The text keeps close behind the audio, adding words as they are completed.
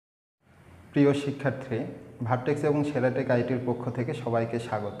প্রিয় শিক্ষার্থী, ভার্টেক্স এবং সেরাটেক আইটির পক্ষ থেকে সবাইকে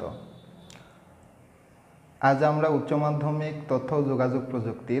স্বাগত। আজ আমরা উচ্চ মাধ্যমিক তথ্য ও যোগাযোগ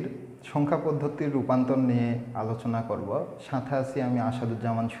প্রযুক্তির সংখ্যা পদ্ধতির রূপান্তর নিয়ে আলোচনা করব। সাথে আছি আমি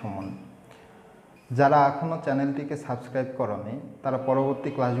আসাদুজ্জামান সুমন। যারা এখনও চ্যানেলটিকে সাবস্ক্রাইব করনি তারা পরবর্তী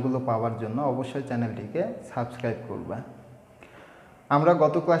ক্লাসগুলো পাওয়ার জন্য অবশ্যই চ্যানেলটিকে সাবস্ক্রাইব করবে। আমরা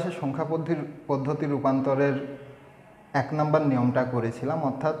গত ক্লাসে সংখ্যা পদ্ধতি রূপান্তরের 1 নম্বর নিয়মটা করেছিলাম,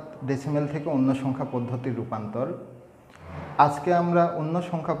 অর্থাৎ ডেসিমেল থেকে অন্য সংখ্যা পদ্ধতির রূপান্তর। আজকে আমরা অন্য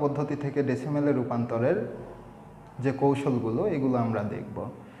সংখ্যা পদ্ধতি থেকে ডেসিমেলে রূপান্তরের যে কৌশলগুলো এগুলো আমরা দেখব।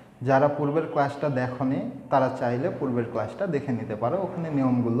 যারা পূর্বের ক্লাসটা দেখনি তারা চাইলে পূর্বের ক্লাসটা দেখে নিতে পারো, ওখানে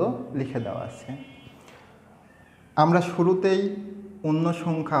নিয়মগুলো লিখে দেওয়া আছে। আমরা শুরুতেই অন্য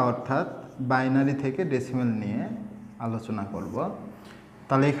সংখ্যা অর্থাৎ বাইনারি থেকে ডেসিমেল নিয়ে আলোচনা করব।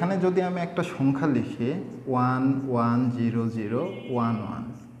 তাহলে এখানে যদি আমি একটা সংখ্যা লিখি 110011,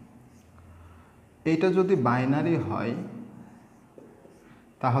 এইটা যদি বাইনারি হয়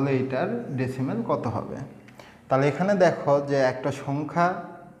তাহলে এটার ডেসিমেল কত হবে? তাহলে এখানে দেখো যে একটা সংখ্যা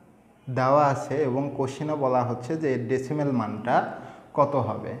দেওয়া আছে এবং কোশ্চেনে বলা হচ্ছে যে এর ডেসিমেল মানটা কত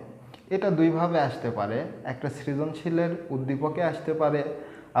হবে। এটা দুইভাবে আসতে পারে, একটা সৃজনশীলের উদ্দীপকে আসতে পারে,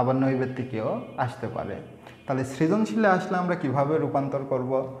 আবার নৈবেত্তিকেও আসতে পারে। তাহলে সৃজনশীলে আসলে আমরা কিভাবে রূপান্তর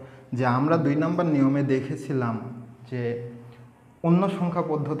করব? যে আমরা 2 নম্বর নিয়মে দেখেছিলাম যে অন্য সংখ্যা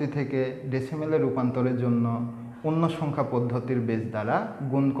পদ্ধতি থেকে ডেসিমেলে রূপান্তরের জন্য অন্য সংখ্যা পদ্ধতির বেজ দ্বারা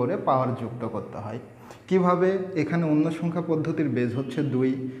গুণ করে পাওয়ার যুক্ত করতে হয়। কিভাবে? এখানে অন্য সংখ্যা পদ্ধতির বেজ হচ্ছে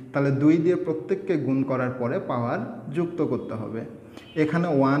 2, তাহলে 2 দিয়ে প্রত্যেককে গুণ করার পরে পাওয়ার যুক্ত করতে হবে। এখানে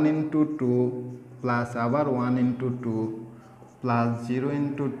 1 × 2 প্লাস আবার 1 × 2 প্লাস 0 ×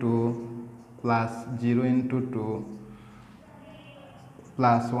 2 প্লাস 0 × 2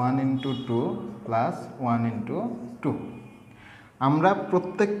 প্লাস 1 × 2 প্লাস 1 × 2। আমরা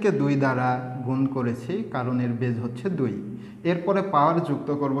প্রত্যেককে 2 দ্বারা গুণ করেছি কারণ এর বেজ হচ্ছে 2। এরপরে পাওয়ার যুক্ত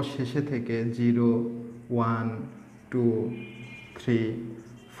করব শেষে থেকে 0 1 2 3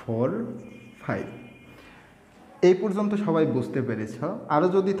 4 5। এই পর্যন্ত সবাই বুঝতে পেরেছ। আরও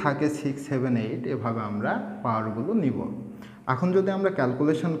যদি থাকে 6 7 8 এভাবে আমরা পাওয়ারগুলো নিব। এখন যদি আমরা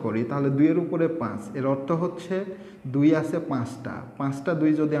ক্যালকুলেশন করি তাহলে 2 এর উপরে 5, এর অর্থ হচ্ছে 2 আছে 5টা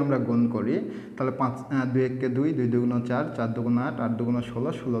 2 যদি আমরা গুণ করি তাহলে 2 1 2 2 2 4 4 2 8 8 2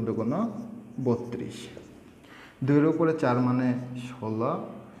 16 16 2 32। 2 এর উপরে 4 মানে 16,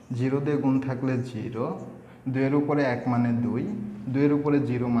 0 দিয়ে গুণ থাকলে 0, 2 এর উপরে 1 মানে 2, 2 এর উপরে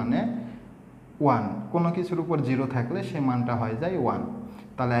 0 মানে 1, কোনো কিছুর উপর 0 থাকলে সেই মানটা হয়ে যায় 1।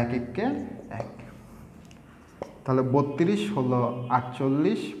 তাহলে 1 1 কে 1, তাহলে 32 16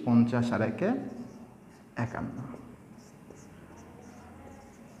 48 50 আর 1 51।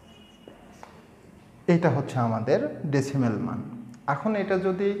 এটা হচ্ছে আমাদের ডেসিমেল মান। এখন এটা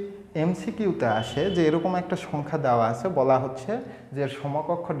যদি এমসিকিউতে আসে যে এরকম একটা সংখ্যা দেওয়া আছে, বলা হচ্ছে যে এর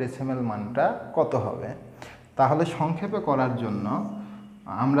সমকক্ষ ডেসিমেল মানটা কত হবে, তাহলে সংক্ষেপে করার জন্য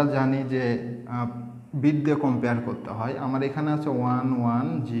আমরা জানি যে বিট দিয়ে কম্পেয়ার করতে হয়। আমার এখানে আছে 1 1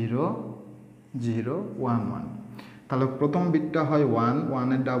 0 0 1 1, তাহলে প্রথম বিটটা হয় 1, 1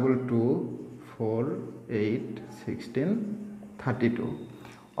 এর ডাবল 2 4 8 16 32।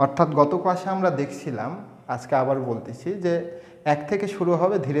 অর্থাৎ গত ক্লাসে আমরা দেখছিলাম, আজকে আবার বলতেছি যে 1 থেকে শুরু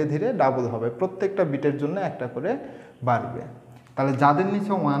হবে, ধীরে ধীরে ডাবল হবে, প্রত্যেকটা বিটের জন্য একটা করে বাড়বে। তাহলে যাদের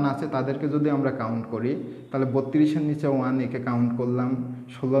নিচে 1 আছে তাদেরকে যদি আমরা কাউন্ট করি তাহলে 32-এর নিচে 1 একে কাউন্ট করলাম,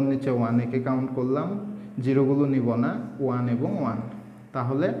 16-এর নিচে 1 একে কাউন্ট করলাম, জিরোগুলো নিব না, 1 এবং 1,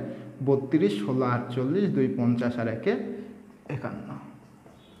 তাহলে 32 16 48 2 50 আর 1 51।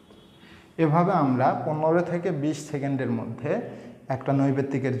 এভাবে আমরা 15 থেকে 20 সেকেন্ডের মধ্যে একটা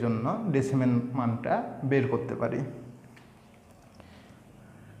নৈবেত্তিকের জন্য ডেসিমেল মানটা বের করতে পারি।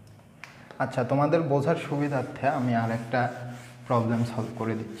 আচ্ছা, তোমাদের বোঝার সুবিধার্থে আমি আর একটা প্রবলেম সলভ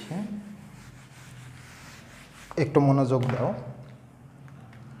করে দিচ্ছি, একটু মনোযোগ দাও।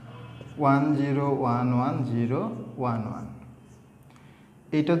 1 0 1 1 0 1 1,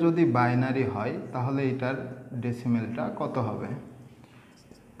 এইটা যদি বাইনারি হয় তাহলে এটার ডেসিমেলটা কত হবে?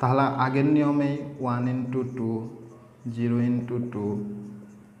 তাহলে আগের নিয়মেই 1 × 2 0 × 2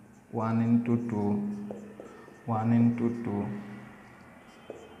 1 × 2 1 × 2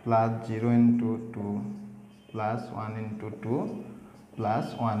 প্লাস 0 × 2 প্লাস 1 × 2 প্লাস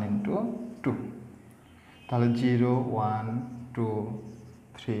 1 × 2, তাহলে 0 1 2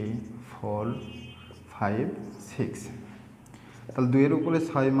 3 4 5 6। তাহলে 2 এর উপরে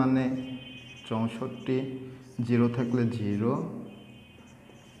 6 মানে 64, 0 থাকলে 0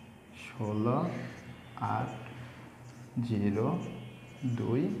 16 8 0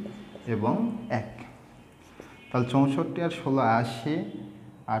 2 এবং 1। তাহলে 64 আর 16 80,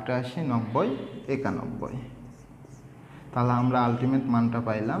 88, 90, 91। তাহলে আমরা আলটিমেট মানটা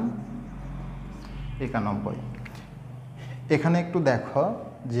পাইলাম 91। এখানে একটু দেখো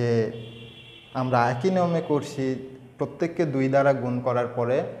যে আমরা একই নিয়মে করছি, প্রত্যেককে 2 দ্বারা গুণ করার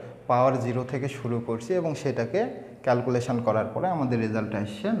পরে পাওয়ার 0 থেকে শুরু করছি এবং সেটাকে ক্যালকুলেশন করার পরে আমাদের রেজাল্ট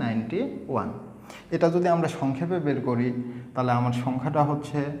আসছে 91। এটা যদি আমরা সংক্ষেপে বের করি তাহলে আমার সংখ্যাটা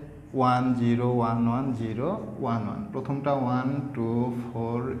হচ্ছে 1011011। প্রথমটা 1 2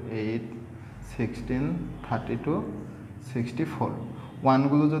 4 8 16 32 64।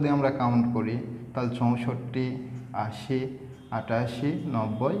 ওয়ানগুলো যদি আমরা কাউন্ট করি তাহলে 64 80 88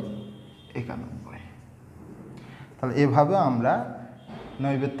 90 91। তাহলে এভাবে আমরা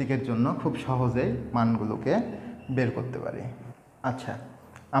নৈবেত্তিকের জন্য খুব সহজেই মানগুলোকে বের করতে পারি। আচ্ছা,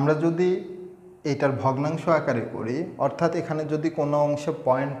 আমরা যদি এটার ভগ্নাংশ আকারে করি, অর্থাৎ এখানে যদি কোনো অংশে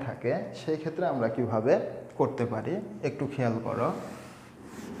পয়েন্ট থাকে, সেই ক্ষেত্রে আমরা কিভাবে করতে পারি একটু খেয়াল করো।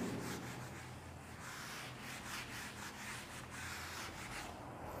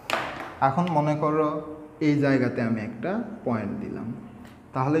 এখন মনে করো এই জায়গাতে আমি একটা পয়েন্ট দিলাম,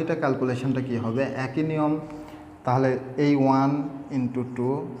 তাহলে এটা ক্যালকুলেশনটা কি হবে? একই নিয়ম। তাহলে এই 1 ×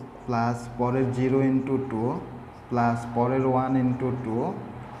 2 প্লাস পরের 0 × 2 প্লাস পরের 1 × 2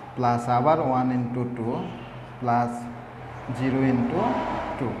 প্লাস আবার 1 × 2 প্লাস 0 ×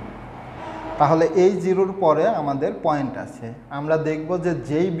 2। তাহলে এই 0-র পরে আমাদের পয়েন্ট আছে। আমরা দেখব যে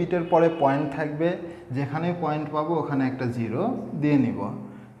যেই বিটের পরে পয়েন্ট থাকবে, যেখানেই পয়েন্ট পাবো ওখানে একটা 0 দিয়ে নিব।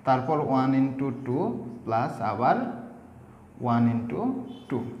 তারপর 1 × 2 প্লাস আবার 1 ×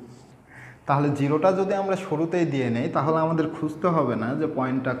 2। তাহলে 0টা যদি আমরা শুরুতেই দিয়ে নেই তাহলে আমাদের খুঁজতে হবে না যে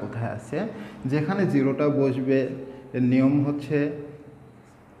পয়েন্টটা কোথায় আছে। যেখানে 0টা বসবে এর নিয়ম হচ্ছে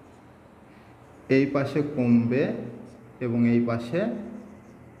এই পাশে কমবে এবং এই পাশে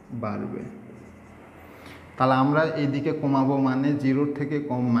বাড়বে। তাহলে আমরা এইদিকে কমাবো মানে 0-র থেকে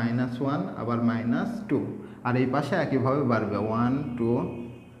কম -1 আবার -2, আর এই পাশে একইভাবে বাড়বে 1 2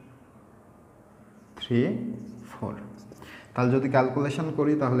 3 4। তাহলে যদি ক্যালকুলেশন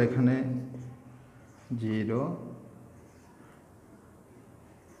করি তাহলে এখানে 0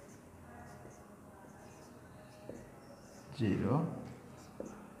 0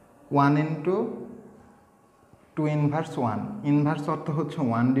 1 × 2 ইনভার্স 1। ইনভার্স অর্থ হচ্ছে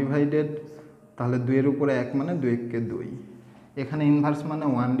 1/, তাহলে 2-এর উপরে 1 মানে 2 × 2। এখানে ইনভার্স মানে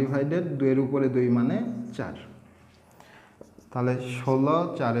 1/, 2-এর উপরে 2 মানে 4। তাহলে 16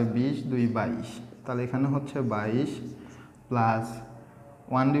 4 20 2 22। তাহলে এখানে হচ্ছে 22 প্লাস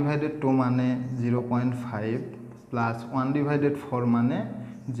 1/2 মানে 0.5 প্লাস 1/4 মানে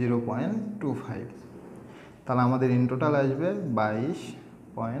 0.25। তাহলে আমাদের ইন টোটাল আসবে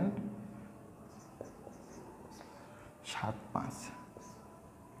 22.75।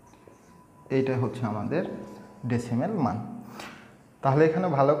 এইটা হচ্ছে আমাদের ডেসিমেল মান। তাহলে এখানে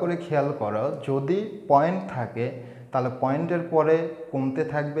ভালো করে খেয়াল করো, যদি পয়েন্ট থাকে তাহলে পয়েন্টের পরে কমতে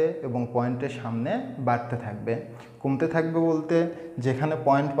থাকবে এবং পয়েন্টের সামনে বাড়তে থাকবে। কমতে থাকবে বলতে যেখানে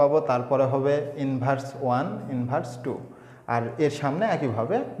পয়েন্ট পাবো তারপরে হবে ইনভার্স 1 ইনভার্স 2, আর এর সামনে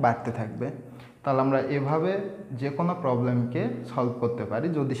একইভাবে বাড়তে থাকবে। তাহলে আমরা এভাবে যে কোনো প্রবলেমকে সলভ করতে পারি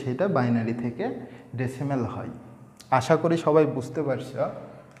যদি সেটা বাইনারি থেকে ডেসিমেল হয়। আশা করি সবাই বুঝতে পারছো।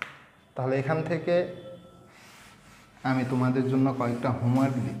 তাহলে এখান থেকে আমি তোমাদের জন্য কয়েকটা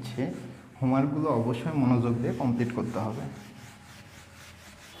হোমওয়ার্ক দিচ্ছি, হোমওয়ার্কগুলো অবশ্যই মনোযোগ দিয়ে কমপ্লিট করতে হবে।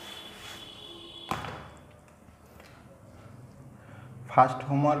 ফার্স্ট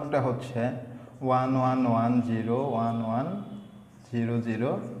হোমওয়ার্কটা হচ্ছে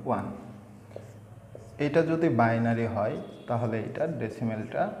 1110110001। এটা যদি বাইনারি হয় তাহলে এটার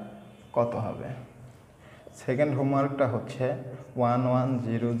ডেসিমেলটা কত হবে? সেকেন্ড হোমওয়ার্কটা হচ্ছে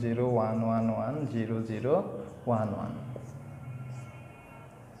 110011100011।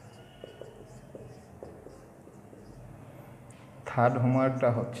 থার্ড হোমওয়ার্কটা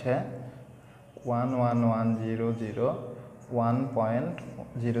হচ্ছে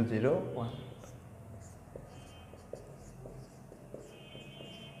 111001.001।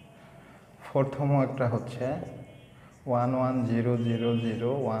 ফোর্থ হোমওয়ার্কটা হচ্ছে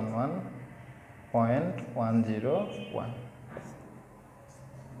 11000011.101।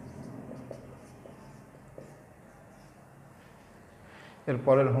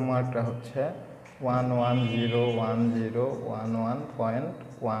 এরপরের হোমওয়ার্কটা হচ্ছে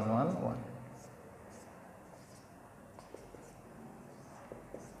 11010111.111।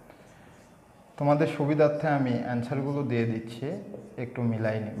 তোমাদের সুবিধার্থে আমি অ্যান্সারগুলো দিয়ে দিচ্ছি, একটু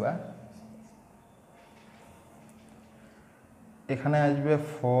মিলাই নিবা। এখানে আসবে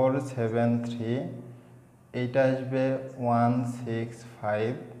 473, এইটা আসবে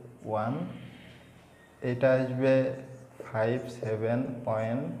 1651, এটা আসবে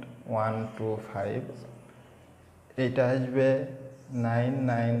 57.125, এইটা আসবে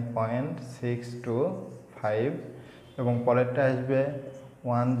 99.625 এবং পরেরটা আসবে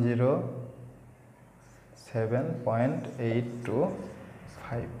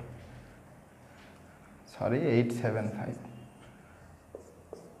 107.825, সরি 875।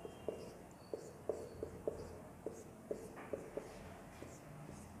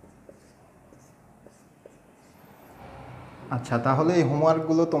 আচ্ছা, তাহলে এই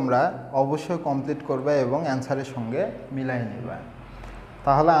হোমওয়ার্কগুলো তোমরা অবশ্যই কমপ্লিট করবে এবং অ্যান্সারের সঙ্গে মিলাই নেবে।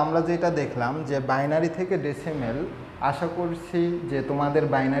 তাহলে আমরা যেটা দেখলাম যে বাইনারি থেকে ডেসিমেল, আশা করছি যে তোমাদের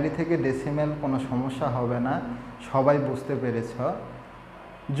বাইনারি থেকে ডেসিমেল কোনো সমস্যা হবে না, সবাই বুঝতে পেরেছ।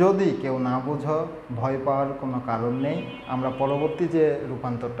 যদি কেউ না বুঝো, ভয় পাওয়ার কোনো কারণ নেই। আমরা পরবর্তী যে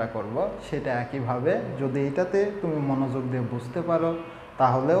রূপান্তরটা করব সেটা একইভাবে, যদি এটাতে তুমি মনোযোগ দিয়ে বুঝতে পারো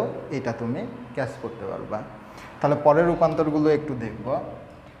তাহলেও এটা তুমি ক্যাচ করতে পারবা। তাহলে পরের রূপান্তরগুলো একটু দেখব।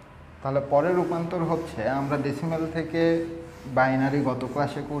 তাহলে পরের রূপান্তর হচ্ছে, আমরা ডেসিমেল থেকে বাইনারি গত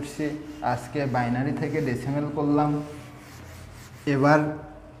ক্লাসে করছি, আজকে বাইনারি থেকে ডেসিমেল করলাম। এবার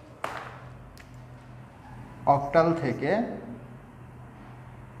অক্টাল থেকে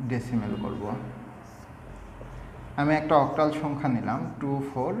ডেসিমেল করব। আমি একটা অক্টাল সংখ্যা নিলাম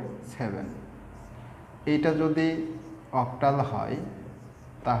 247। এইটা যদি অক্টাল হয়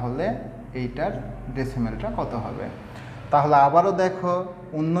তাহলে এইটার ডেসিমেলটা কত হবে? তাহলে আবারও দেখো,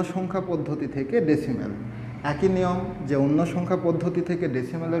 অন্য সংখ্যা পদ্ধতি থেকে ডেসিমেল, একই নিয়ম যে অন্য সংখ্যা পদ্ধতি থেকে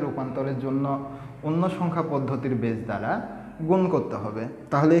ডেসিমেলে রূপান্তরের জন্য অন্য সংখ্যা পদ্ধতির বেজ দ্বারা গুণ করতে হবে।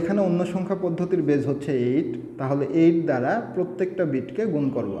 তাহলে এখানে অন্য সংখ্যা পদ্ধতির বেজ হচ্ছে 8, তাহলে 8 দ্বারা প্রত্যেকটা বিটকে গুণ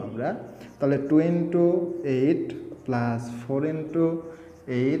করব আমরা। তাহলে 2 × 8 প্লাস 4 ×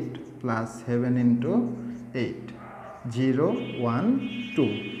 8 প্লাস 7 × 8, 0 1 2।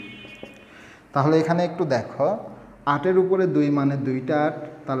 তাহলে এখানে একটু দেখো, 8-এর উপরে 2 মানে 2টা 8,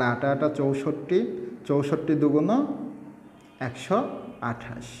 তাহলে 8 8 64, 64 দুগুণ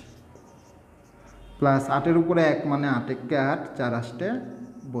 128, প্লাস 8-এর উপরে 1 মানে 8 একে 8, 4 8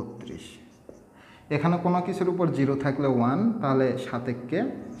 32। এখানে কোনো কিছুর উপর 0 থাকলে 1, তাহলে 7 একে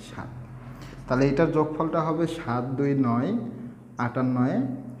 7। তাহলে এটার যোগফলটা হবে 7 2 9, 8 আর 9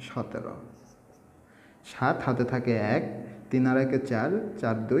 17, 7 হাতে থাকে 1, 3 আর 1 4,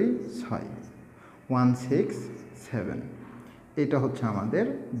 4 2 6, 167। এটা হচ্ছে আমাদের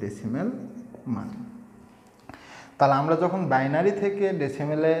ডেসিমেল মান। তাহলে আমরা যখন বাইনারি থেকে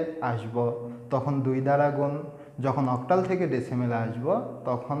ডেসিমেলে আসব তখন 2 দ্বারা গুণ, যখন অক্টাল থেকে ডেসিমেলে আসব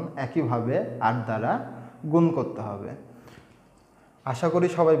তখন একইভাবে 8 দ্বারা গুণ করতে হবে। আশা করি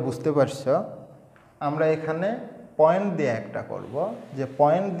সবাই বুঝতে পারছ। আমরা এখানে পয়েন্ট দিয়ে একটা করব, যে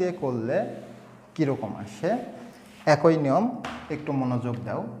পয়েন্ট দিয়ে করলে কীরকম আসে। একই নিয়ম, একটু মনোযোগ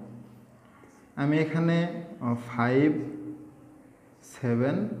দাও। আমি এখানে 5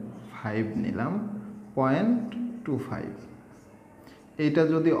 7 5 নিলাম, 0.25। এইটা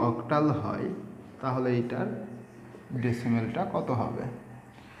যদি অক্টাল হয় তাহলে এইটার ডেসিমেলটা কত হবে?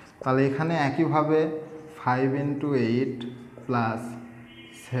 তাহলে এখানে একইভাবে 5 × 8 প্লাস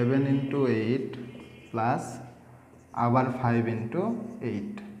 7 × 8 প্লাস আবার 5 ×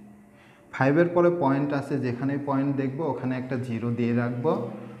 8। 5-এর পরে পয়েন্ট আছে, যেখানেই পয়েন্ট দেখব ওখানে একটা 0 দিয়ে রাখবো,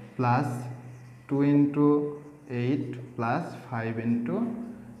 প্লাস 2 × 8 প্লাস 5 ×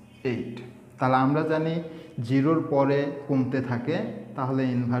 8। তাহলে আমরা জানি 0-র পরে কমতে থাকে, তাহলে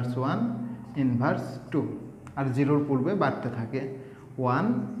ইনভার্স 1 ইনভার্স 2, আর 0-র পূর্বে বাড়তে থাকে 1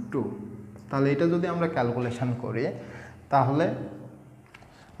 2। তাহলে এটা যদি আমরা ক্যালকুলেশন করি তাহলে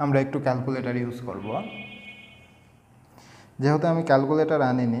আমরা একটু ক্যালকুলেটর ইউজ করব। যেহেতু আমি ক্যালকুলেটর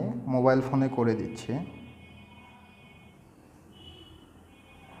আনিনি, মোবাইল ফোনে করে দিচ্ছি।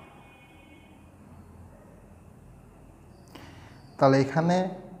 তাহলে এখানে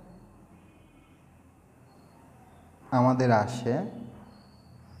আমাদের আসে,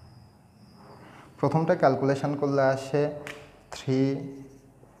 প্রথমটা ক্যালকুলেশন করলে আসে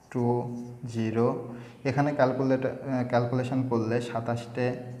 320। এখানে ক্যালকুলেশন করলে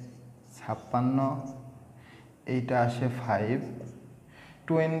 27 56, এইটা আসে 5,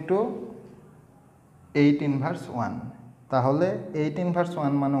 2 × 8 ইনভার্স 1। তাহলে 8 ইনভার্স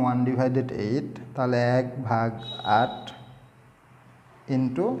 1 মানে 1/8, তাহলে 1/8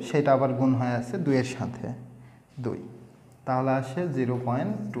 ইন্টু, সেটা আবার গুণ হয়ে আছে 2-এর সাথে 2, তাহলে আসে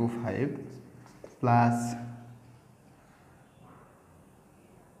 0.25 প্লাস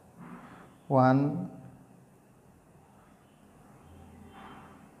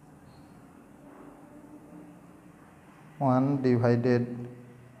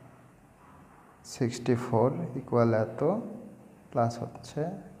ইকুয়াল এত, প্লাস হচ্ছে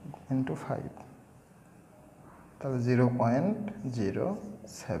 × 5। তাহলে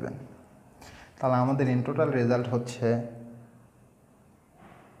 0.07। তাহলে আমাদের ইন টোটাল রেজাল্ট হচ্ছে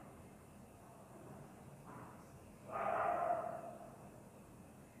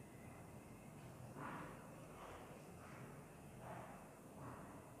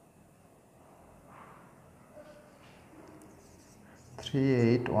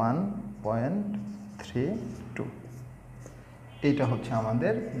 381.32। এইটা হচ্ছে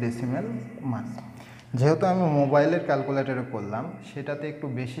আমাদের ডেসিমেল মান। যেহেতু আমি মোবাইলের ক্যালকুলেটরে করলাম, সেটাতে একটু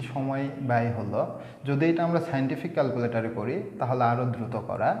বেশি সময় ব্যয় হলো। যদি এটা আমরা সায়েন্টিফিক ক্যালকুলেটরে করি তাহলে আরও দ্রুত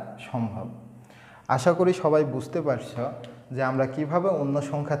করা সম্ভব। আশা করি সবাই বুঝতে পারছো যে আমরা কিভাবে অন্য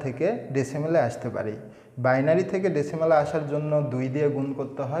সংখ্যা থেকে ডেসিমেলে আসতে পারি। বাইনারি থেকে ডেসিমেলে আসার জন্য 2 দিয়ে গুণ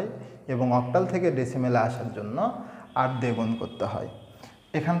করতে হয় এবং অক্টাল থেকে ডেসিমেলে আসার জন্য 8 দিয়ে গুণ করতে হয়।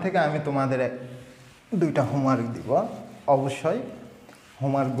 এখান থেকে আমি তোমাদের 2টা হোমওয়ার্ক দিব, অবশ্যই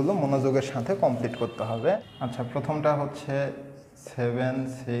হোমওয়ার্কগুলো মনোযোগের সাথে কমপ্লিট করতে হবে। আচ্ছা, প্রথমটা হচ্ছে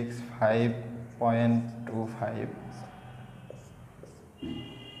 765.25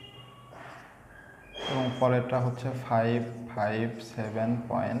 এবং পরেরটা হচ্ছে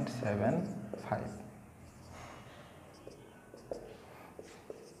 557.75।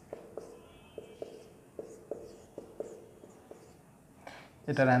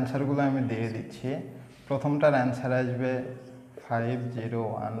 এটার অ্যান্সারগুলো আমি দিয়ে দিচ্ছি। প্রথমটার অ্যান্সার আসবে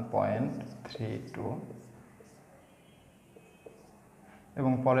 501.32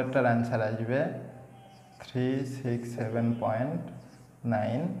 এবং পরেরটার অ্যান্সার আসবে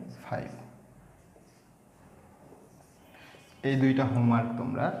 367.95। এই 2টা হোমওয়ার্ক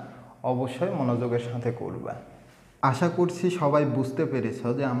তোমরা অবশ্যই মনোযোগের সাথে করবা। আশা করছি সবাই বুঝতে পেরেছো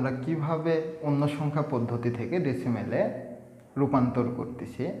যে আমরা কিভাবে অন্য সংখ্যা পদ্ধতি থেকে ডেসিমেলে রূপান্তর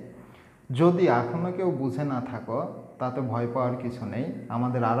করতেছি। যদি এখনও কেউ বুঝে না থাকো তাতে ভয় পাওয়ার কিছু নেই,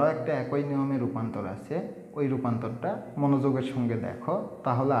 আমাদের আরও একটা একই নিয়মে রূপান্তর আছে, ওই রূপান্তরটা মনোযোগের সঙ্গে দেখো,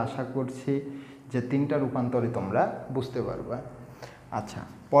 তাহলে আশা করছি যে 3টা রূপান্তরই তোমরা বুঝতে পারবে। আচ্ছা,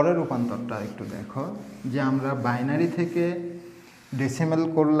 পরের রূপান্তরটা একটু দেখো, যে আমরা বাইনারি থেকে ডেসিমেল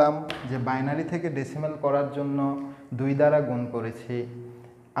করলাম, যে বাইনারি থেকে ডেসিমেল করার জন্য 2 দ্বারা গুণ করেছি,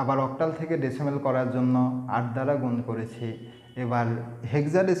 আবার অক্টাল থেকে ডেসিমেল করার জন্য 8 দ্বারা গুণ করেছি। এবার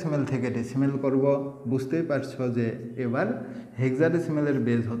হেক্সাডেসিমেল থেকে ডেসিমেল করব, বুঝতেই পারছো যে এবার হেক্সাডেসিমেলের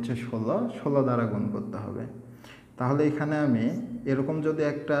বেজ হচ্ছে 16 দ্বারা গুণ করতে হবে। তাহলে এখানে আমি এরকম যদি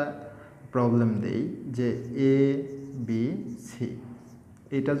একটা প্রবলেম দেই যে এ বি সি,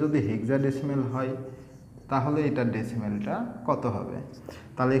 এটা যদি হেক্সাডেসিমেল হয় তাহলে এটার ডেসিমেলটা কত হবে।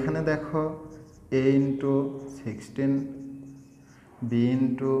 তাহলে এখানে দেখো a ইন্টু 16, b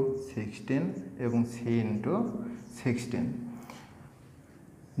ইন্টু 16 এবং c ইন্টু 16,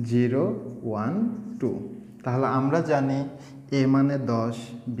 0 1 2। তাহলে আমরা জানি a মানে 10,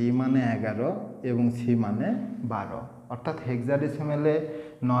 b মানে 11 এবং c মানে 12। অর্থাৎ হেক্সাডেসিমেলে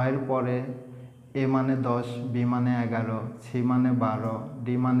 9-এর পরে a মানে 10, b মানে 11, c মানে 12, d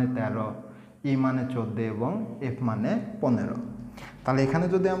মানে 13, e মানে 14 এবং f মানে 15। তাহলে এখানে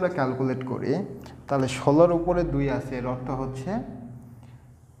যদি আমরা ক্যালকুলেট করি তাহলে 16-র উপরে 2 আছে, এর অর্থ হচ্ছে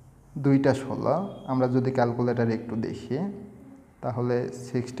 2টা 16। আমরা যদি ক্যালকুলেটারে একটু দেখি তাহলে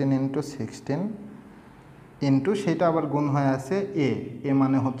 16 ইন্টু 16 ইন্টু সেটা আবার গুণ হয়ে আছে এ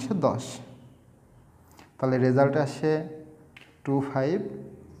মানে হচ্ছে 10। তাহলে রেজাল্ট আসে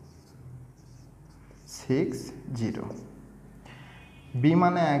 2560। বি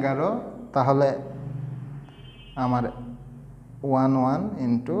মানে 11, তাহলে আমার 11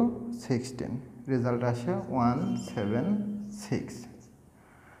 ইন্টু 16, রেজাল্ট আসে 176।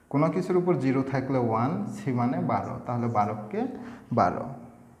 কোনো কিছুর উপর 0 থাকলে 1, সি মানে 12, তাহলে 12কে 12।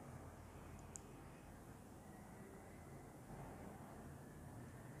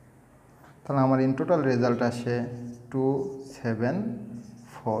 তাহলে আমার ইন টোটাল রেজাল্ট আসে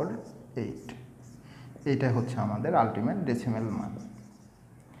 2748। এইটাই হচ্ছে আমাদের আলটিমেট ডেসিমেল মান।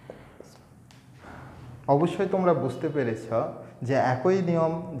 অবশ্যই তোমরা বুঝতে পেরেছ যে একই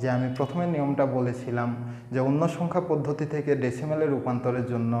নিয়ম, যে আমি প্রথমে নিয়মটা বলেছিলাম যে অন্য সংখ্যা পদ্ধতি থেকে ডেসিমেলে রূপান্তরের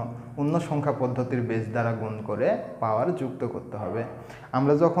জন্য অন্য সংখ্যা পদ্ধতির বেস দ্বারা গুণ করে পাওয়ার যুক্ত করতে হবে।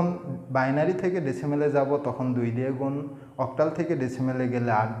 আমরা যখন বাইনারি থেকে ডেসিমেলে যাব তখন 2 দিয়ে গুণ, অক্টাল থেকে ডেসিমেলে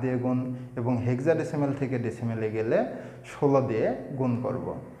গেলে 8 দিয়ে গুণ এবং হেক্সাডেসিমেল থেকে ডেসিমেলে গেলে 16 দিয়ে গুণ করব।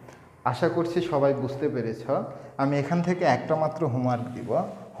 আশা করছি সবাই বুঝতে পেরেছ। আমি এখান থেকে একটা মাত্র হোমওয়ার্ক দিব,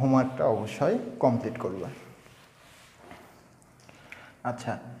 হোমওয়ার্কটা অবশ্যই কমপ্লিট করবে।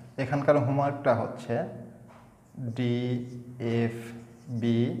 আচ্ছা, এখানকার হোমওয়ার্কটা হচ্ছে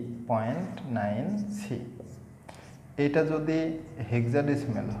DFB.9C। এটা যদি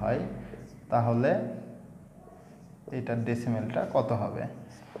হেক্সাডেসিমেল হয় তাহলে এটার ডেসিমেলটা কত হবে।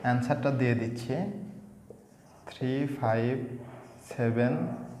 অ্যান্সারটা দিয়ে দিচ্ছি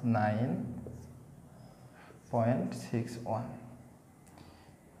 3579.61।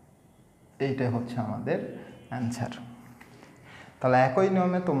 এইটাই হচ্ছে আমাদের অ্যান্সার। তাহলে একই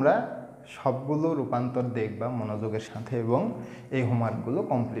নিয়মে তোমরা সবগুলো রূপান্তর দেখবা মনোযোগের সাথে এবং এই হোমওয়ার্কগুলো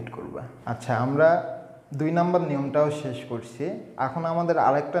কমপ্লিট করবা। আচ্ছা, আমরা 2 নম্বর নিয়মটাও শেষ করছি। এখন আমাদের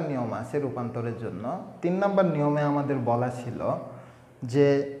আরেকটা নিয়ম আছে রূপান্তরের জন্য। 3 নম্বর নিয়মে আমাদের বলা ছিল যে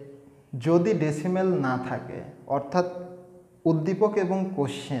যদি ডেসিমেল না থাকে, অর্থাৎ উদ্দীপক এবং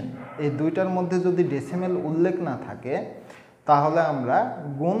কোশ্চেন এই দুইটার মধ্যে যদি ডেসিমেল উল্লেখ না থাকে, তাহলে আমরা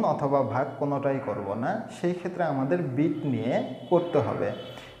গুণ অথবা ভাগ কোনোটাই করব না। সেই ক্ষেত্রে আমাদের বিট নিয়ে করতে হবে।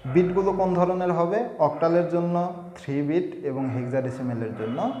 বিটগুলো কোন ধরনের হবে? অক্টালের জন্য 3 বিট এবং হেক্সাডেসিমেলের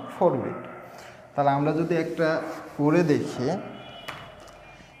জন্য 4 বিট। তাহলে আমরা যদি একটা করে দেখি,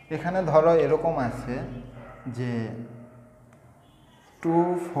 এখানে ধরো এরকম আছে যে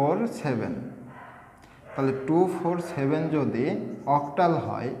 247, তাহলে 247 যদি অক্টাল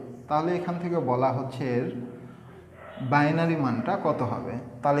হয়, তাহলে এখান থেকে বলা হচ্ছে এর বাইনারি মানটা কত হবে।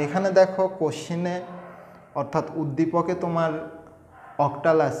 তাহলে এখানে দেখো কোশ্চিনে অর্থাৎ উদ্দীপকে তোমার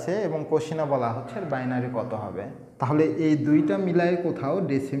অক্টাল আছে এবং কোশ্চিনে বলা হচ্ছে এর বাইনারি কত হবে। তাহলে এই দুইটা মিলায়ে কোথাও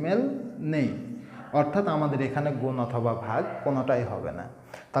ডেসিমেল নেই, অর্থাৎ আমাদের এখানে গুণ অথবা ভাগ কোনোটাই হবে না।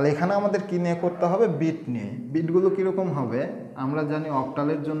 তাহলে এখানে আমাদের কী নিয়ে করতে হবে? বিট নিয়ে। বিটগুলো কীরকম হবে? আমরা জানি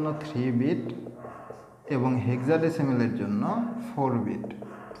অক্টালের জন্য 3 বিট এবং হেক্সাডেসিমেলের জন্য 4 বিট।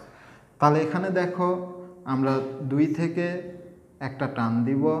 তাহলে এখানে দেখো আমরা 2 থেকে একটা টান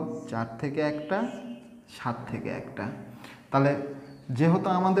দিব, 4 থেকে একটা, 7 থেকে একটা। তাহলে যেহেতু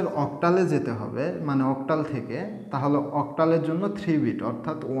আমাদের অক্টালে যেতে হবে, মানে অক্টাল থেকে, তাহলে অক্টালের জন্য 3 বিট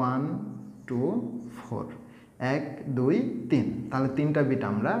অর্থাৎ 1 2 4, 1 2 3, তাহলে 3টা বিট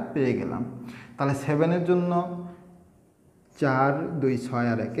আমরা পেয়ে গেলাম। তাহলে 7-এর জন্য 4 2 6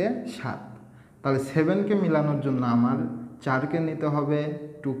 আর 1 7। তাহলে 7কে মিলানোর জন্য আমার 4কে নিতে হবে,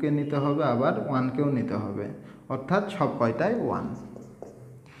 2কে নিতে হবে, আবার 1কেও নিতে হবে, অর্থাৎ সব কয়টায় 1।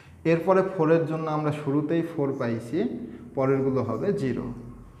 এরপরে 4-এর জন্য আমরা শুরুতেই 4 পাইছি, পরেরগুলো হবে 0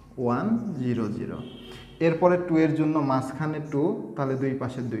 1 0 0। এরপরে 2-এর জন্য মাঝখানে 2, তাহলে দুই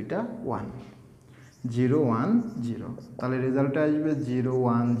পাশের দুইটা 1 0 1 0। তাহলে রেজাল্টে আসবে 0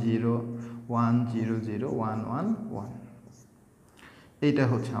 1 0 1 0 0 1 1 1। এইটা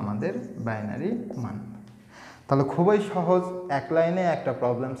হচ্ছে আমাদের বাইনারি মান। তাহলে খুবই সহজ, এক লাইনে একটা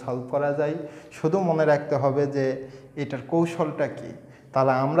প্রবলেম সলভ করা যায়। শুধু মনে রাখতে হবে যে এটার কৌশলটা কি।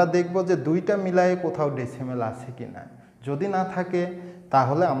 তাহলে আমরা দেখব যে দুইটা মিলায়ে কোথাও ডেসিমেল আছে কি না। যদি না থাকে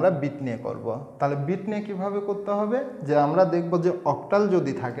তাহলে আমরা বিট নিয়ে করব। তাহলে বিট নিয়ে কীভাবে করতে হবে? যে আমরা দেখব যে অক্টাল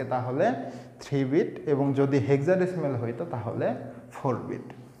যদি থাকে তাহলে 3 বিট এবং যদি হেক্সাডেসিমেল হইতো তাহলে 4 বিট।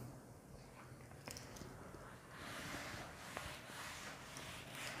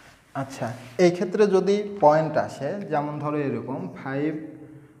 আচ্ছা, এই ক্ষেত্রে যদি পয়েন্ট আসে, যেমন ধরো এরকম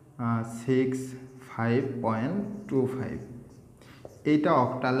 565.25, এইটা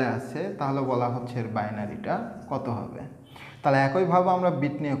অক্টালে আছে, তাহলে বলা হচ্ছে এর বাইনারিটা কত হবে। তাহলে একইভাবে আমরা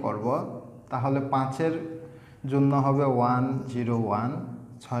বিট নিয়ে করব। তাহলে 5-এর জন্য হবে 1 0 1,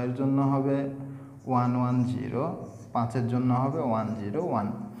 6-এর জন্য হবে 1 1 0, 5-এর জন্য হবে 1 0 1।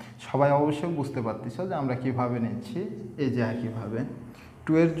 সবাই অবশ্যই বুঝতে পারতেছো যে আমরা কিভাবে নিচ্ছি। এই যে একইভাবে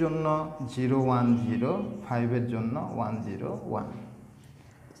 2-এর জন্য 0 1 0, 5-এর জন্য 1 0 1,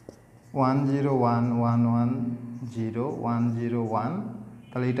 1 0 1 1 1 0 1 0 1।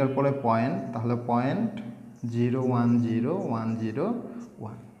 তাহলে এটার পরে পয়েন্ট, তাহলে পয়েন্ট 0 1 0 1 0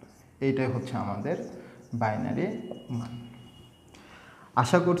 1। এইটাই হচ্ছে আমাদের বাইনারি মান।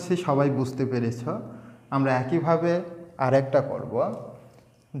 আশা করছি সবাই বুঝতে পেরেছ। আমরা একইভাবে আরেকটা করব।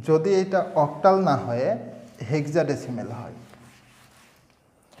 যদি এটা অক্টাল না হয়ে হেক্সাডেসিমেল হয়,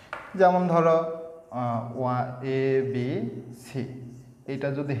 যেমন ধরো A B C, এটা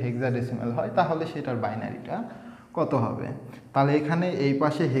যদি হেক্সাডেসিমেল হয় তাহলে সেটার বাইনারিটা কত হবে। তাহলে এখানে এই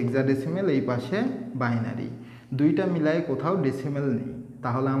পাশে হেক্সাডেসিমেল, এই পাশে বাইনারি, দুইটা মিলায়ে কোথাও ডেসিমেল নেই,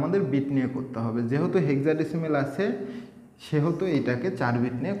 তাহলে আমাদের বিট নিয়ে করতে হবে। যেহেতু হেক্সাডেসিমেল আছে সেহেতু এটাকে 4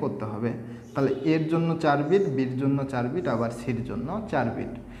 বিট নিয়ে করতে হবে। তাহলে এর জন্য 4 বিট, বির জন্য 4 বিট, আবার সির জন্য 4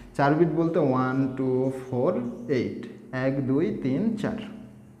 বিট। 4 বিট বলতে 1 2 4 8, 1 2 3 4।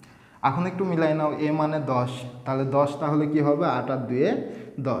 এখন একটু মিলাই নাও, এ মানে 10, তাহলে 10 তাহলে কি হবে? 8 আর 2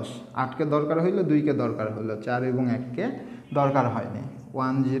 10, 8কে দরকার হইলো, 2কে দরকার হলো, 4 এবং 1কে দরকার হয়নি।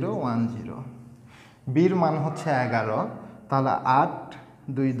 1 0 1 0। বির মান হচ্ছে 11, তাহলে 8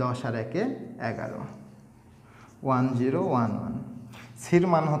 2 10 আর 1 11, 1 0 1 1। সির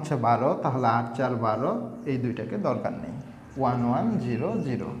মান হচ্ছে 12, তাহলে 8 4 12, এই দুইটাকে দরকার নেই, 1 1 0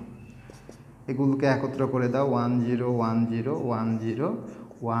 0। এগুলোকে একত্র করে দাও, 1 0 1 0 1 0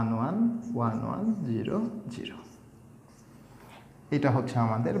 11 11 0 0। এটা হচ্ছে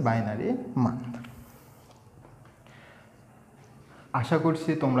আমাদের বাইনারি মান। আশা করছি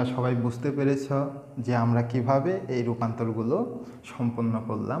তোমরা সবাই বুঝতে পেরেছ যে আমরা কিভাবে এই রূপান্তরগুলো সম্পন্ন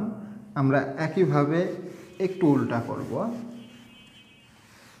করলাম। আমরা একইভাবে একটু উল্টা করব।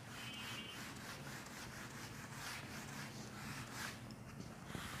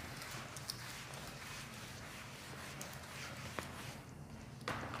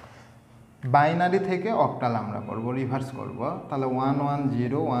 বাইনারি থেকে অক্টাল আমরা করব, রিভার্স করব। তাহলে 11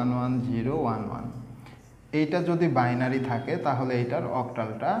 0 11 0 11। এইটা যদি বাইনারি থাকে তাহলে এইটার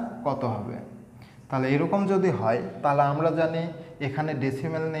অক্টালটা কত হবে? তাহলে এরকম যদি হয় তাহলে আমরা জানি এখানে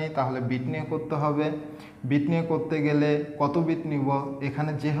ডেসিমেল নেই, তাহলে বিট নিয়ে করতে হবে। বিট নিয়ে করতে গেলে কত বিট নিব?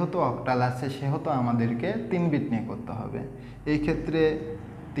 এখানে যেহেতু অক্টাল আছে সেহেতু আমাদেরকে 3 বিট নিয়ে করতে হবে। এই ক্ষেত্রে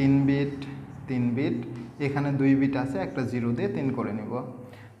 3 বিট 3 বিট, এখানে 2 বিট আছে, একটা 0 দিয়ে 3 করে নিব।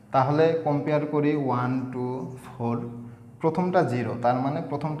 তাহলে কম্পেয়ার করি 1 2 4, প্রথমটা 0, তার মানে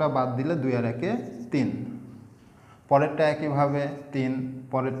প্রথমটা বাদ দিলে 2 আর 1 3, পরেরটা একইভাবে 3,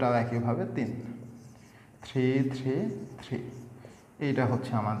 পরেরটাও একইভাবে 3, 3 3 3। এইটা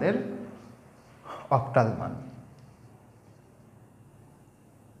হচ্ছে আমাদের অক্টাল মান।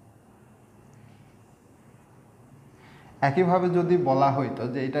 একইভাবে যদি বলা হইতো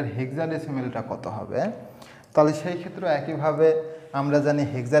যে এটার হেক্সাডেসিমেলটা কত হবে, তাহলে সেই ক্ষেত্রে একইভাবে আমরা জানি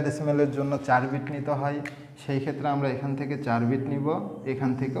হেক্সাডেসিমেলের জন্য 4 বিট নিতে হয়। সেই ক্ষেত্রে আমরা এখান থেকে 4 বিট নিব,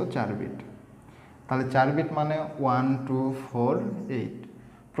 এখান থেকেও 4 বিট। তাহলে 4 বিট মানে 1 2 4 8।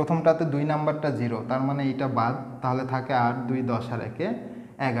 প্রথমটাতে 2 নাম্বারটা 0, তার মানে এইটা বাদ, তাহলে থাকে 8 2 10 আর 1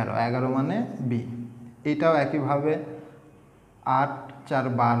 11, 11 মানে বি। এইটাও একইভাবে 8 4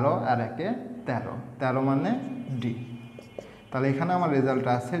 12 আর 1 13, 13 মানে ডি। তাহলে এখানে আমার রেজাল্ট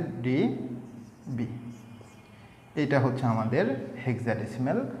আছে ডি বি। এইটা হচ্ছে আমাদের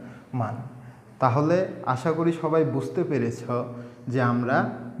হেক্সাডেসিমেল মান। তাহলে আশা করি সবাই বুঝতে পেরেছ যে আমরা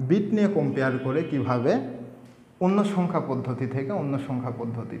বিট নিয়ে কম্পেয়ার করে কিভাবে অন্য সংখ্যা পদ্ধতি থেকে অন্য সংখ্যা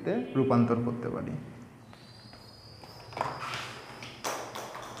পদ্ধতিতে রূপান্তর করতে পারি।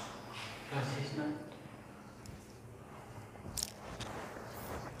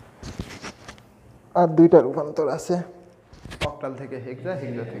 আর 2টা রূপান্তর আছে, অক্টাল থেকে হেক্সা,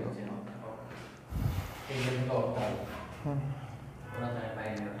 হেক্সা থেকে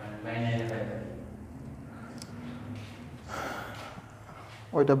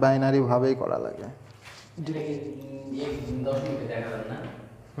ওইটা বাইনারি ভাবেই করা লাগে।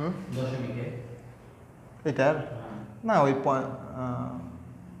 এটার না ওই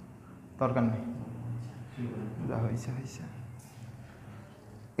দরকার নেই, যা হয়েছে হয়েছে।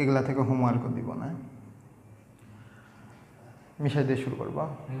 এগুলা থেকে হোমওয়ার্কও দিব না, মিশাই দিয়ে শুরু করবো।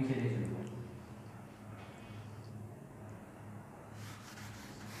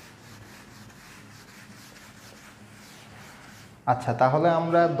 আচ্ছা, তাহলে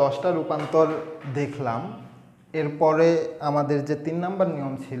আমরা 10টা রূপান্তর দেখলাম। এরপরে আমাদের যে 3 নাম্বার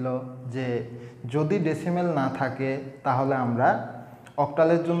নিয়ম ছিল যে যদি ডেসিমেল না থাকে তাহলে আমরা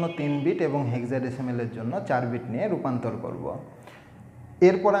অক্টালের জন্য 3 বিট এবং হেক্সাডেসিমেলের জন্য 4 বিট নিয়ে রূপান্তর করব।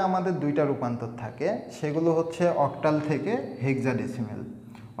 এরপরে আমাদের 2টা রূপান্তর থাকে, সেগুলো হচ্ছে অক্টাল থেকে হেক্সাডেসিমেল,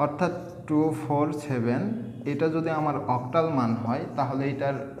 অর্থাৎ 2 4 7। এটা যদি আমার অক্টাল মান হয় তাহলে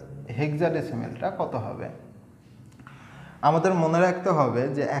এটার হেক্সাডেসিমেলটা কত হবে? আমাদের মনে রাখতে হবে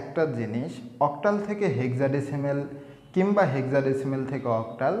যে একটা জিনিস, অক্টাল থেকে হেক্সাডেসিমেল কিংবা হেক্সাডেসিমেল থেকে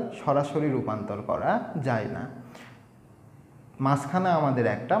অক্টাল সরাসরি রূপান্তর করা যায় না। মাঝখানে আমাদের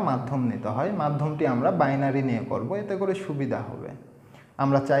একটা মাধ্যম নিতে হয়, মাধ্যমটি আমরা বাইনারি নিয়ে করব, এতে করে সুবিধা হবে।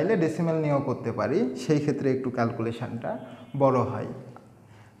 আমরা চাইলে ডেসিমেল নিয়েও করতে পারি, সেই ক্ষেত্রে একটু ক্যালকুলেশনটা বড় হয়।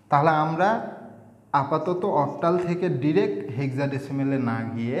 তাহলে আমরা আপাতত অক্টাল থেকে ডিরেক্ট হেক্সাডেসিমেলে না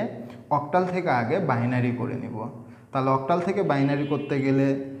গিয়ে অক্টাল থেকে আগে বাইনারি করে নিব। তাহলে অক্টাল থেকে বাইনারি করতে গেলে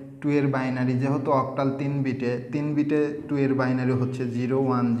 2 এর বাইনারি, যেহেতু অক্টাল 3 বিটে, 3 বিটে 2 এর বাইনারি হচ্ছে 0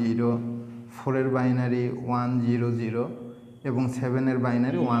 1 0, 4 এর বাইনারি 1 0 0 এবং 7 এর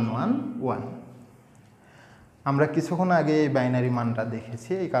বাইনারি 1 1 1। আমরা কিছুক্ষণ আগে এই বাইনারি মানটা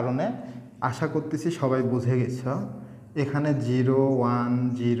দেখেছি, এই কারণে আশা করতেছি সবাই বুঝে গেছ। এখানে 0 1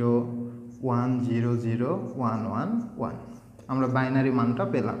 0 1 0 0 1 1 1 আমরা বাইনারি মানটা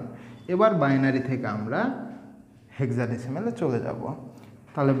পেলাম। এবার বাইনারি থেকে আমরা হেক্সাডেসিমেলে চলে যাব।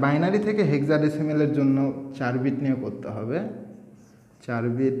 তাহলে বাইনারি থেকে হেক্সাডেসিমেলের জন্য 4 বিট নিয়ে করতে হবে, 4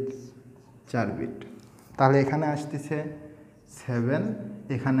 বিট 4 বিট। তাহলে এখানে আসতেছে 7,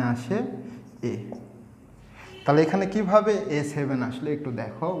 এখানে আসে এ। তাহলে এখানে কিভাবে A7 আসলে একটু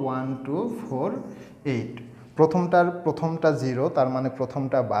দেখো, 1 2 4 8। প্রথমটা 0, তার মানে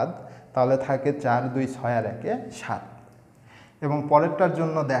প্রথমটা বাদ, তাহলে থাকে 4 2 6 আর 1 7। এবং পরেরটার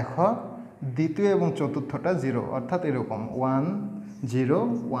জন্য দেখো দ্বিতীয় এবং চতুর্থটা 0, অর্থাৎ এরকম 1 0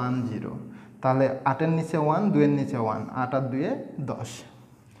 1 0। তাহলে 8-এর নিচে 1, 2-এর নিচে 1, 8 আর 2-এ 10।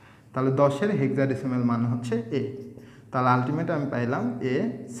 তাহলে 10-এর হেক্সাডেসিমাল মান হচ্ছে A। তাহলে আলটিমেট আমি পাইলাম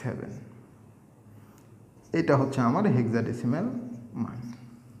A7। এটা হচ্ছে আমার হেক্সাডেসিমাল মান।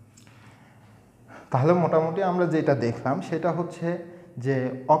 তাহলে মোটামুটি আমরা যেটা দেখলাম সেটা হচ্ছে যে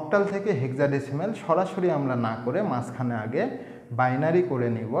অক্টাল থেকে হেক্সাডেসিমাল সরাসরি আমরা না করে মাঝখানে আগে বাইনারি করে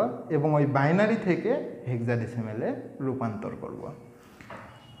নিব এবং ওই বাইনারি থেকে হেক্সাডেসিমালে রূপান্তর করব।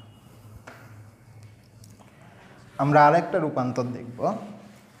 আমরা আরেকটা রূপান্তর দেখব,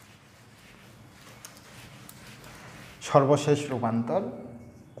 সর্বশেষ রূপান্তর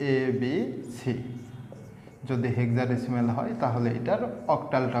ABC। যদি হেক্সাডেসিমাল হয় তাহলে এটার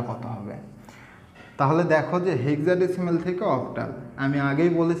অক্টালটা কত হবে। তাহলে দেখো যে হেক্সাডেসিমাল থেকে অক্টাল, আমি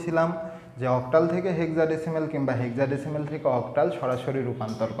আগেই বলেছিলাম যে অক্টাল থেকে হেক্সাডেসিমাল কিংবা হেক্সাডেসিমাল থেকে অক্টাল সরাসরি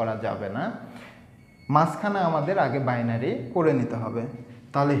রূপান্তর করা যাবে না, মাঝখানে আমাদের আগে বাইনারি করে নিতে হবে।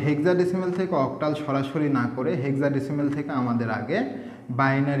 তাহলে হেক্সাডেসিমাল থেকে অক্টাল সরাসরি না করে হেক্সাডেসিমাল থেকে আমাদের আগে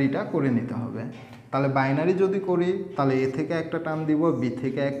বাইনারিটা করে নিতে হবে। তাহলে বাইনারি যদি করি তাহলে A থেকে একটা টার্ম দিব, B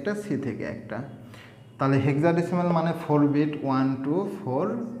থেকে একটা, C থেকে একটা। তাহলে হেক্সাডেসিমাল মানে 4 বিট 1 2 4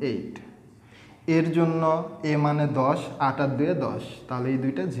 8। এর জন্য A মানে 10, 8 আর 2-এ 10, তাহলে এই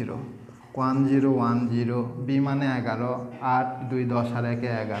দুইটা 0, 1 0 1 0। B মানে 11, 8 2 10 আর 1-এ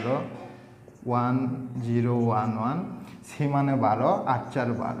 11, 1 0 1 1। C মানে 12, 8 4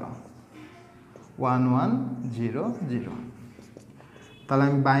 12, 1 1 0 0। তাহলে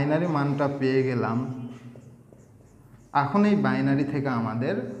আমি বাইনারি মানটা পেয়ে গেলাম। এখন এই বাইনারি থেকে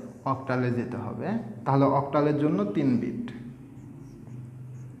আমাদের অক্টালে যেতে হবে। তাহলে অক্টালের জন্য 3 বিট।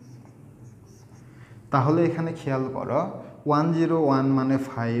 তাহলে এখানে খেয়াল করো 1 0 1 মানে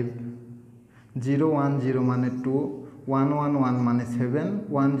 5, 0 1 0 মানে 2, 1 1 1 মানে 7,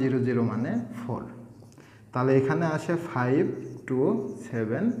 1 0 0 মানে 4। তাহলে এখানে আসে 5 2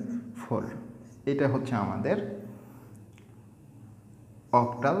 7 4। এটা হচ্ছে আমাদের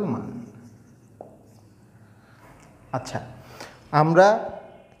অক্টাল মান। আচ্ছা, আমরা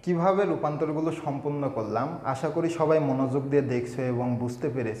কিভাবে রূপান্তরগুলো সম্পূর্ণ করলাম আশা করি সবাই মনোযোগ দিয়ে দেখছো এবং বুঝতে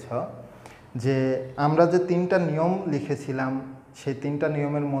পেরেছ যে আমরা যে 3টা নিয়ম লিখেছিলাম সেই 3টা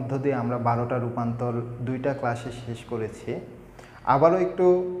নিয়মের মধ্য দিয়ে আমরা 12টা রূপান্তর 2টা ক্লাসে শেষ করেছি। আবারও একটু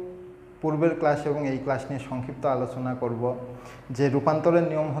পূর্বের ক্লাস এবং এই ক্লাস নিয়ে সংক্ষিপ্ত আলোচনা করব যে রূপান্তরের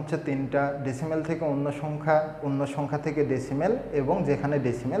নিয়ম হচ্ছে 3টা, ডেসিমেল থেকে অন্য সংখ্যা, অন্য সংখ্যা থেকে ডেসিমেল এবং যেখানে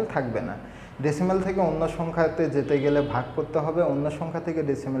ডেসিমেল থাকবে না। ডেসিমেল থেকে অন্য সংখ্যাতে যেতে গেলে ভাগ করতে হবে, অন্য সংখ্যা থেকে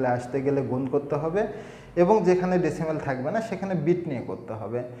ডেসিমেলে আসতে গেলে গুণ করতে হবে এবং যেখানে ডেসিমেল থাকবে না সেখানে বিট নিয়ে করতে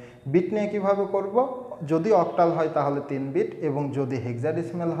হবে। বিট নিয়ে কিভাবে করব? যদি অক্টাল হয় তাহলে 3 বিট এবং যদি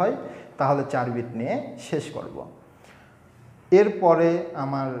হেক্সাডেসিমেল হয় তাহলে 4 বিট নিয়ে শেষ করব। এরপরে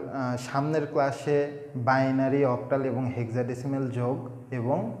আমার সামনের ক্লাসে বাইনারি, অক্টাল এবং হেক্সাডেসিমেল যোগ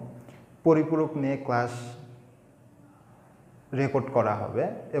এবং পরিপূরক নিয়ে ক্লাস রেকর্ড করা হবে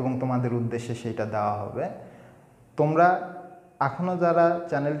এবং তোমাদের উদ্দেশ্যে সেটা দেওয়া হবে। তোমরা এখনও যারা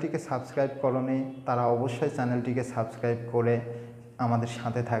চ্যানেলটিকে সাবস্ক্রাইব করোনি তারা অবশ্যই চ্যানেলটিকে সাবস্ক্রাইব করে আমাদের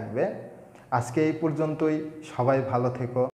সাথে থাকবে। আজকে এই পর্যন্তই, সবাই ভালো থেকো।